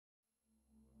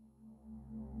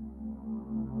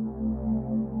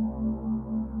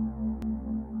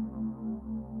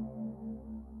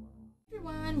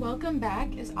Welcome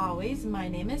back, as always. My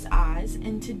name is Oz,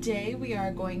 and today we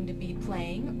are going to be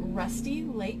playing Rusty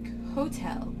Lake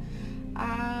Hotel.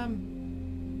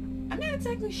 I'm not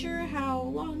exactly sure how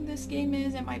long this game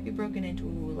is. It might be broken into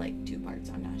like 2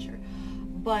 parts, I'm not sure.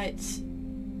 But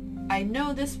I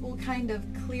know this will kind of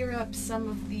clear up some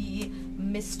of the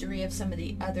mystery of some of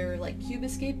the other like Cube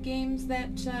Escape games that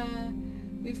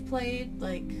we've played,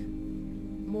 like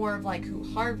more of like who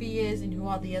Harvey is and who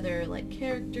all the other like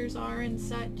characters are and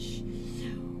such.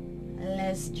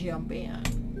 Let's jump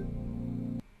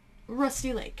in.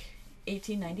 Rusty Lake,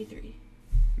 1893.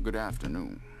 Good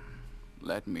afternoon.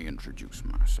 Let me introduce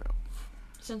myself.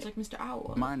 Sounds like Mr.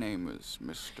 Owl. My name is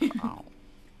Mr. Owl.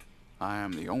 I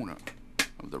am the owner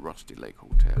of the Rusty Lake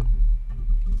Hotel.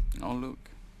 Oh look,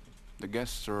 the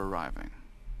guests are arriving.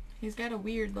 He's got a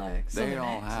weird like They southern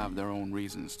all accent. have their own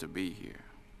reasons to be here.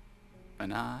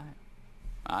 And I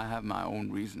have my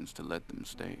own reasons to let them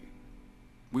stay.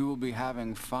 We will be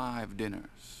having 5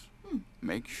 dinners.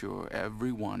 Make sure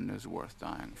everyone is worth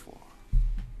dying for.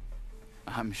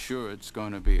 I'm sure it's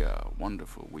going to be a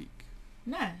wonderful week.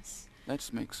 Nice.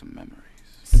 Let's make some memories.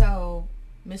 So,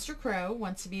 Mr. Crow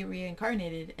wants to be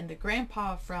reincarnated, and the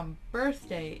grandpa from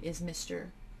Birthday is Mr.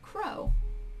 Crow.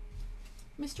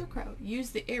 Mr. Crow,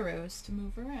 use the arrows to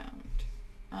move around.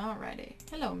 Alrighty.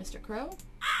 Hello, Mr. Crow.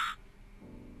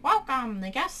 Welcome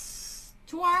the guests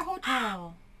to our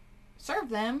hotel. Serve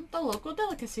them the local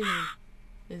delicacy.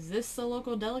 Is this the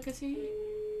local delicacy?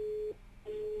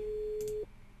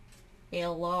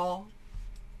 Hello.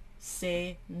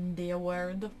 Say the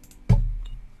word.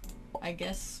 I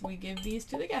guess we give these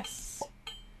to the guests.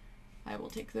 I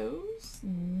will take those.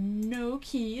 No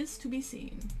keys to be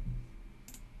seen.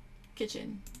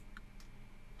 Kitchen.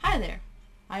 Hi there.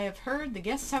 I have heard the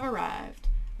guests have arrived.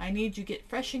 I need you to get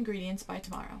fresh ingredients by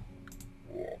tomorrow.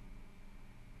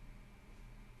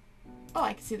 Oh,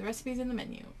 I can see the recipes in the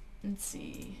menu. Let's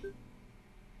see.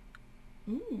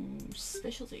 Ooh,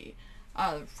 specialty.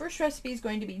 The first recipe is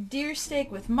going to be deer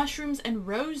steak with mushrooms and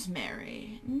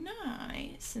rosemary.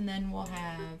 Nice. And then we'll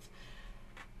have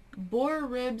boar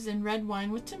ribs and red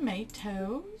wine with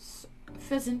tomatoes,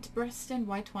 pheasant breast and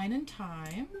white wine and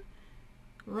thyme,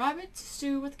 rabbit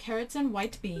stew with carrots and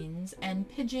white beans, and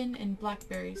pigeon and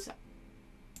blackberry sauce.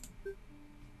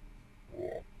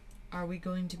 Are we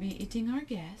going to be eating our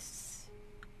guests?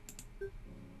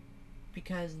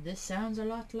 Because this sounds a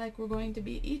lot like we're going to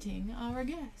be eating our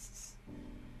guests.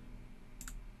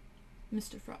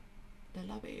 Mr. Frog, the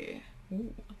lobby.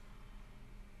 Ooh.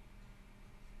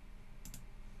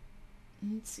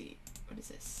 Let's see. What is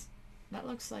this? That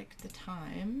looks like the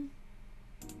time.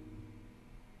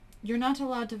 You're not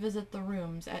allowed to visit the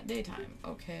rooms at daytime.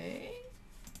 Okay.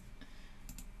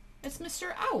 It's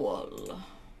Mr. Owl.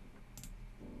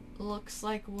 Looks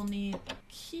like we'll need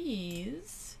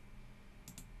keys.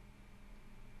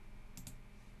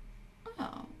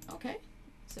 Oh, okay.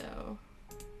 So,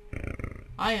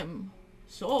 I am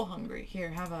so hungry.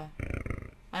 Here, have a...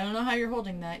 I don't know how you're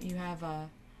holding that. You have a...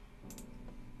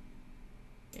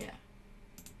 Yeah.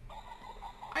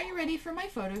 Are you ready for my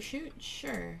photo shoot?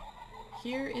 Sure.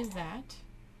 Here is that.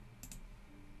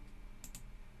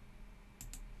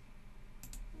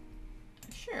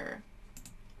 Sure.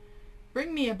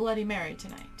 Bring me a Bloody Mary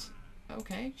tonight.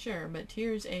 Okay, sure, but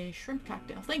here's a shrimp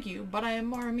cocktail. Thank you, but I am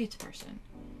more a meat person.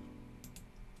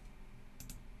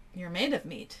 You're made of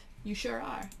meat. You sure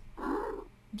are.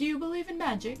 Do you believe in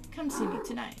magic? Come see me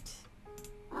tonight.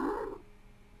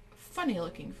 Funny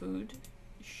looking food.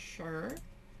 Sure.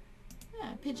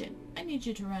 Ah, pigeon. I need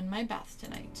you to run my bath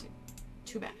tonight.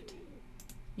 Too bad.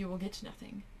 You will get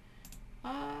nothing.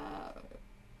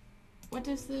 What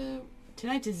is the...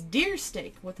 Tonight is deer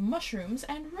steak with mushrooms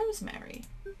and rosemary.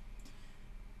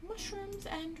 Mushrooms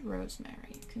and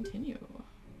rosemary. Continue.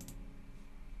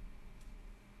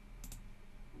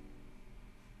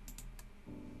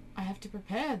 I have to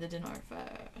prepare the dinner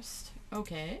first.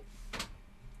 Okay.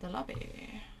 The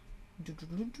lobby.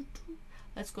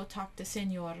 Let's go talk to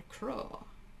Senor Crow.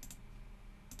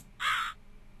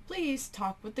 Please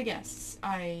talk with the guests.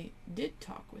 I did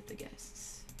talk with the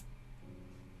guests.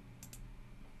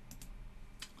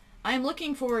 I am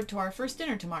looking forward to our first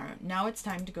dinner tomorrow. Now it's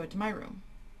time to go to my room.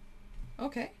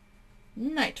 Okay.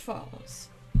 Night falls.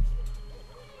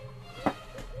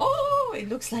 Oh, it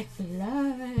looks like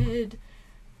blood.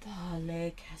 The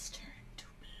lake has turned to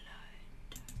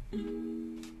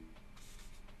blood.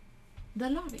 The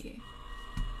lobby.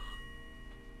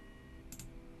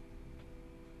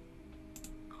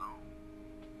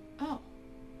 Oh,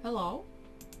 hello.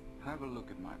 Have a look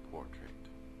at my portrait.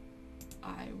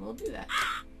 I will do that.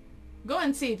 Go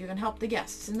and see if you can help the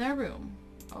guests in their room.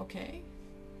 Okay.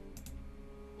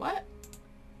 What?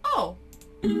 Oh.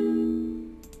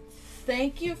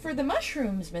 Thank you for the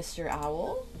mushrooms, Mr.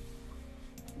 Owl.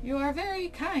 You are very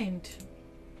kind.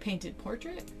 Painted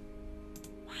portrait.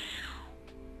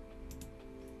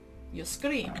 You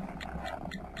scream.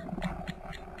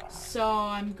 So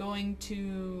I'm going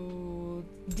to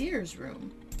Deer's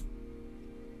room.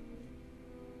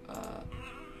 I'm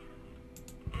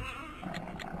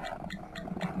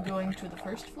going to the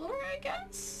first floor, I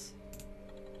guess?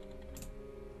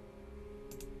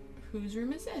 Whose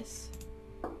room is this?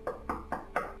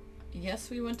 Yes,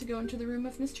 we want to go into the room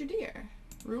of Mr. Deer.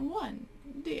 Room 1.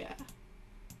 Deer.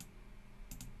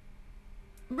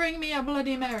 Bring me a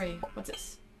Bloody Mary. What's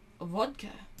this? Vodka.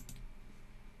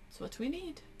 That's what we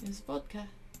need, is vodka.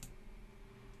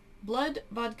 Blood,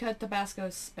 vodka, Tabasco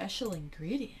special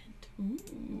ingredient.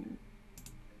 Ooh.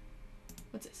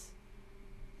 What's this?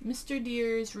 Mr.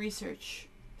 Deer's research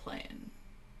plan.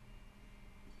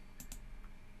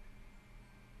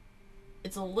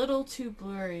 It's a little too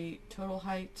blurry. Total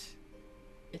height.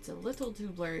 It's a little too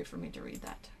blurry for me to read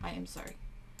that. I am sorry.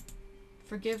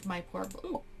 Forgive my poor...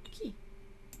 Ooh, key.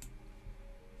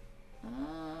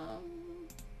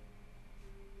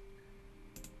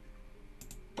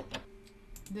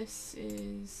 This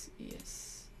is...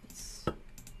 Yes. It's...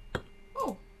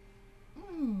 Oh!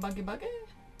 Buggy buggy.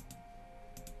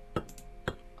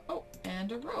 Oh,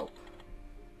 and a rope.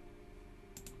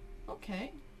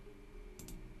 Okay.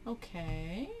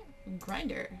 Okay.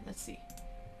 Grinder. Let's see.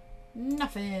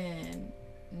 Nothing.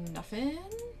 Nothing.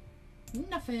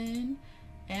 Nothing.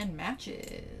 And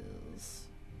matches.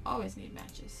 Always need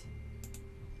matches.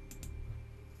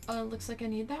 Looks like I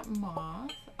need that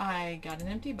moth. I got an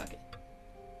empty bucket.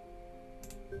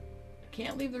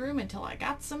 Can't leave the room until I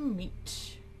got some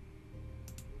meat.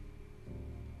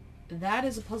 That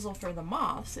is a puzzle for the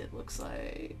moths, it looks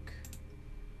like.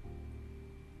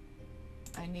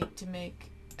 I need to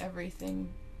make everything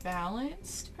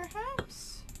balanced,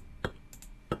 perhaps?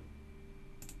 I'm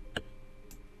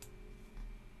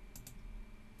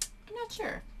not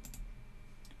sure.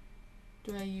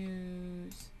 Do I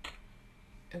use...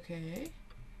 Okay.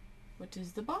 What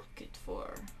is the bucket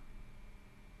for?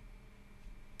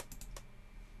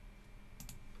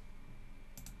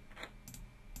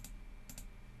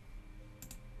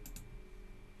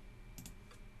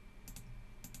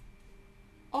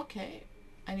 Okay,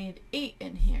 I need 8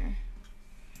 in here.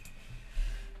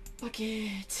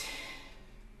 Bucket.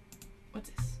 What's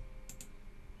this?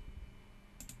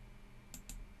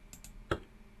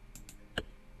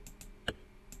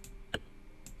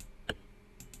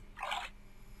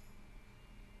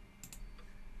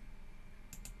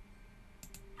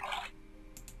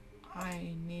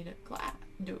 I need a glass.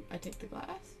 Do I take the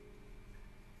glass?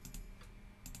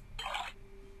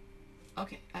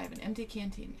 Okay, I have an empty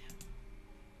canteen now.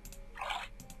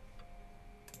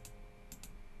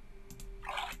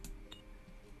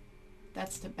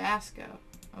 That's Tabasco.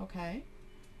 Okay.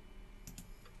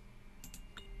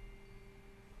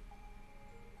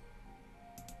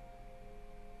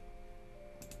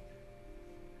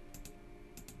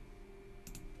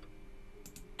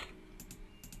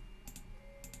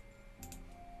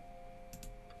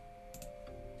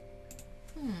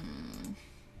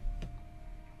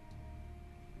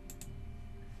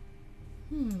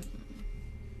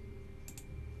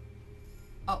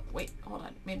 Oh, wait, hold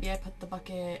on. Maybe I put the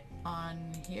bucket on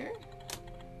here?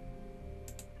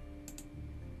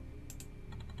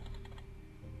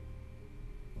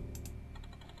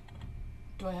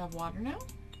 Do I have water now?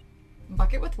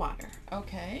 Bucket with water.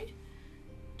 Okay.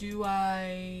 Do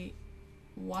I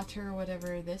water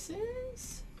whatever this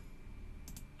is?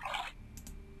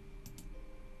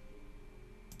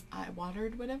 I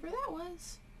watered whatever that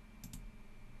was.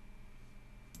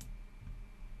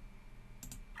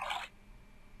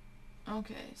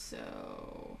 Okay,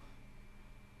 so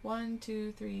 1,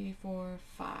 2, 3, 4,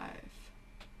 5.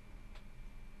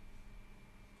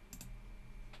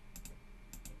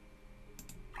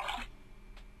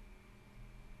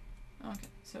 Okay,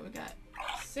 so we got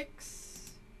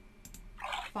 6,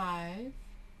 5.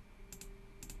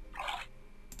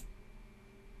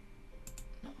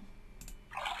 No.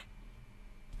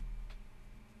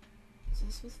 So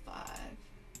this was 5.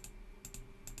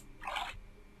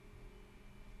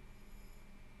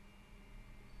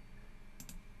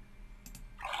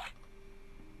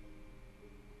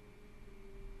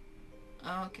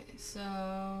 Okay,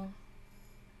 so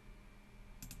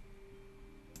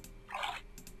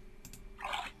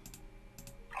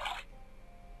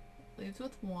leaves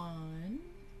with 1.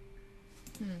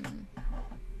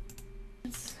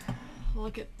 Let's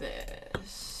look at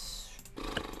this.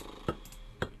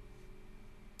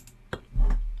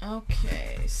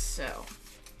 Okay, So,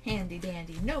 handy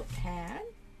dandy notepad.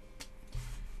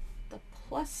 The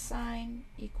plus sign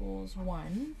equals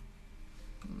 1.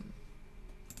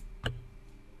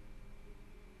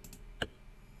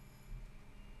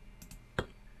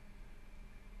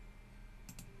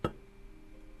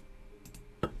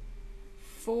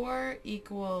 Four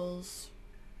equals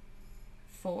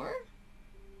 4?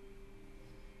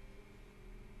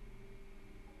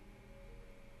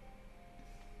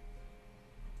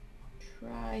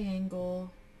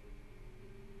 Triangle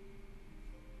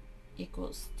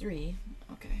equals 3.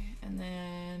 Okay, and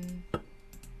then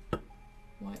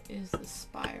what is the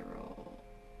spiral?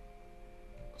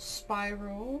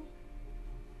 Spiral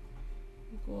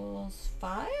equals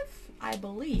 5, I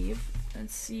believe.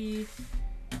 Let's see.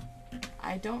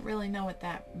 I don't really know what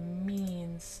that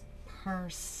means per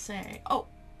se. Oh,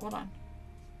 hold on.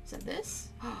 Is that this?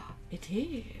 It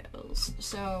is.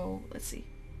 So, let's see.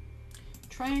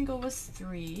 Triangle was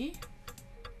 3.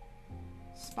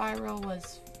 Spiral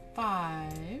was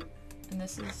 5. And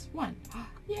this is 1.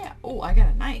 Yeah. Oh, I got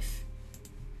a knife.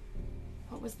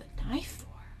 What was the knife for?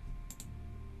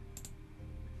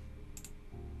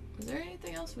 Was there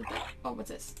anything else with that? Oh, what's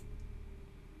this?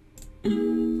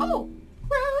 Oh!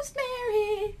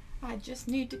 Rosemary! I just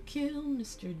need to kill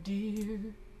Mr. Deer.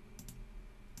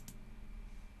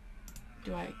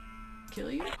 Do I kill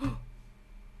you?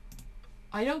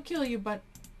 I don't kill you, but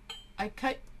I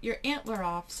cut your antler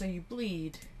off so you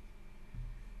bleed.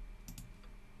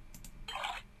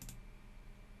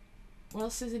 What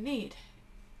else does it need?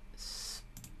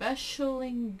 Special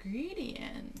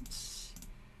ingredients.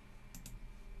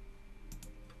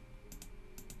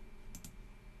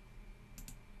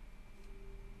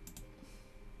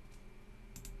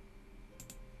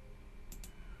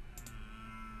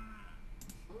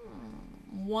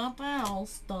 What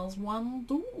else does one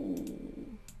do?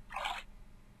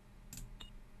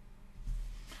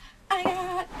 I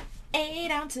got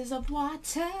 8 ounces of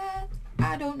water.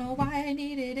 I don't know why I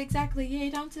needed exactly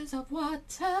 8 ounces of water,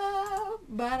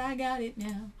 but I got it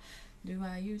now. Do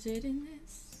I use it in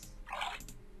this?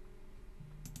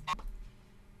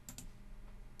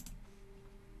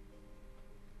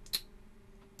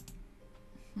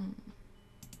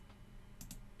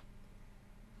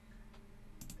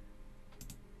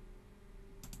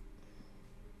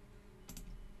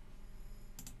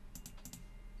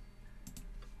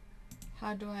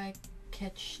 How do I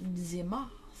catch the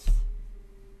moth?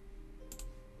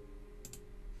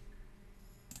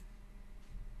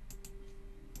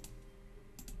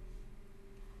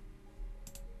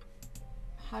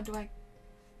 How do I...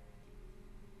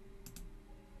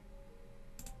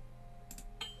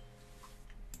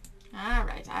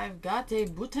 Alright, I've got a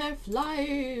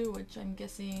butterfly, which I'm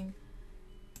guessing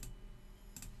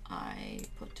I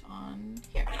put on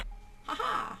here.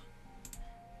 Haha!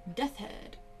 Death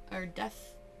head. Or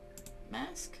death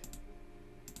mask?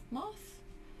 Moth?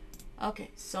 Okay,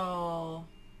 so...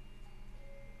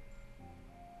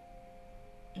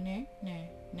 No.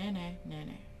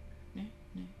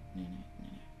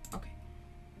 Okay.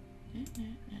 No.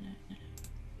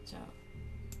 So,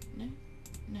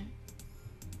 no.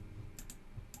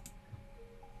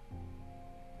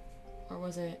 Or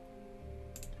was it...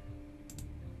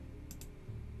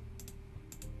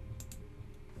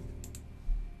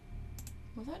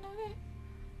 Was that not it?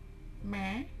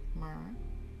 Meh.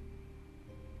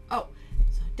 Oh,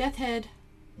 so death head,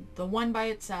 the one by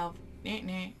itself.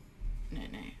 Nah.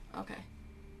 Okay.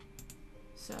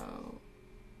 So...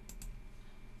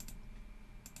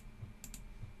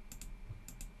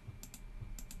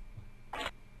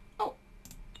 Oh!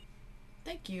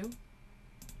 Thank you.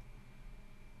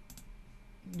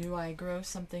 Do I grow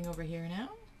something over here now?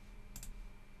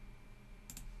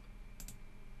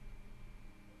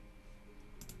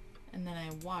 And then I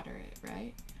water it,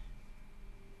 right?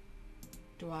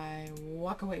 Do I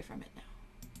walk away from it now?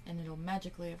 And it'll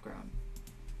magically have grown.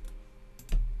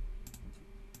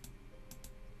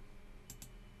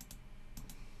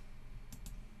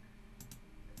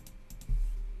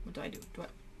 What do I do? Do I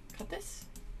cut this?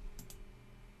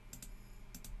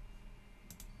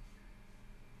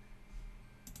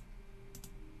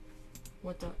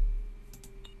 What the...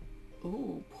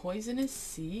 Ooh, poisonous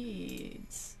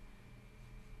seeds.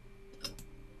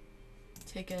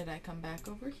 Take it, I come back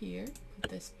over here,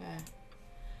 put this back,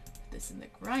 put this in the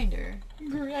grinder.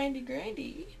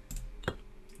 Grindy.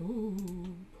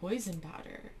 Ooh, poison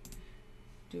powder.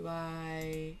 Do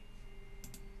I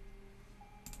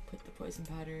put the poison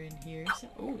powder in here?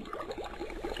 Ooh.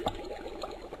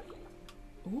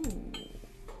 Ooh,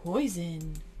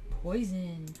 poison. We're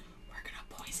gonna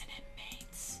poison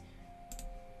inmates.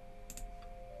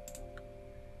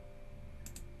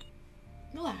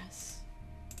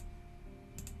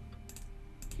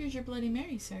 your Bloody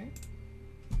Mary, sir.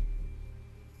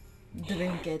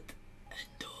 Drink it.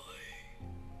 Enjoy.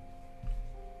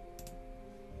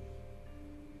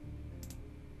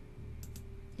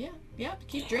 Yeah,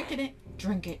 keep drinking it.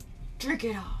 Drink it. Drink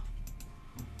it all.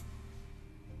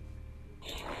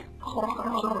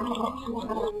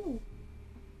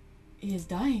 He is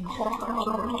dying.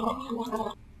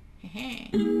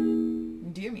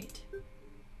 Deer meat.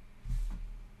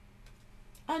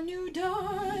 A new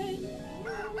dawn.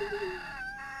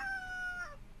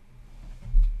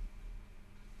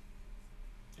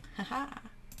 Haha.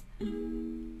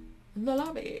 The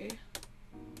lobby.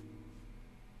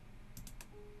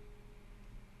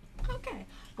 Okay.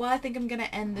 Well, I think I'm going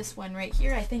to end this one right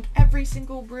here. I think every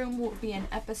single room will be an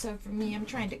episode for me. I'm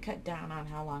trying to cut down on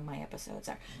how long my episodes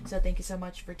are. So thank you so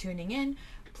much for tuning in.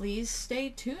 Please stay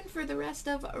tuned for the rest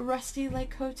of Rusty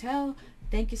Lake Hotel.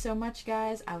 Thank you so much,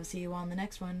 guys. I will see you on the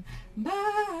next one.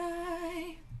 Bye!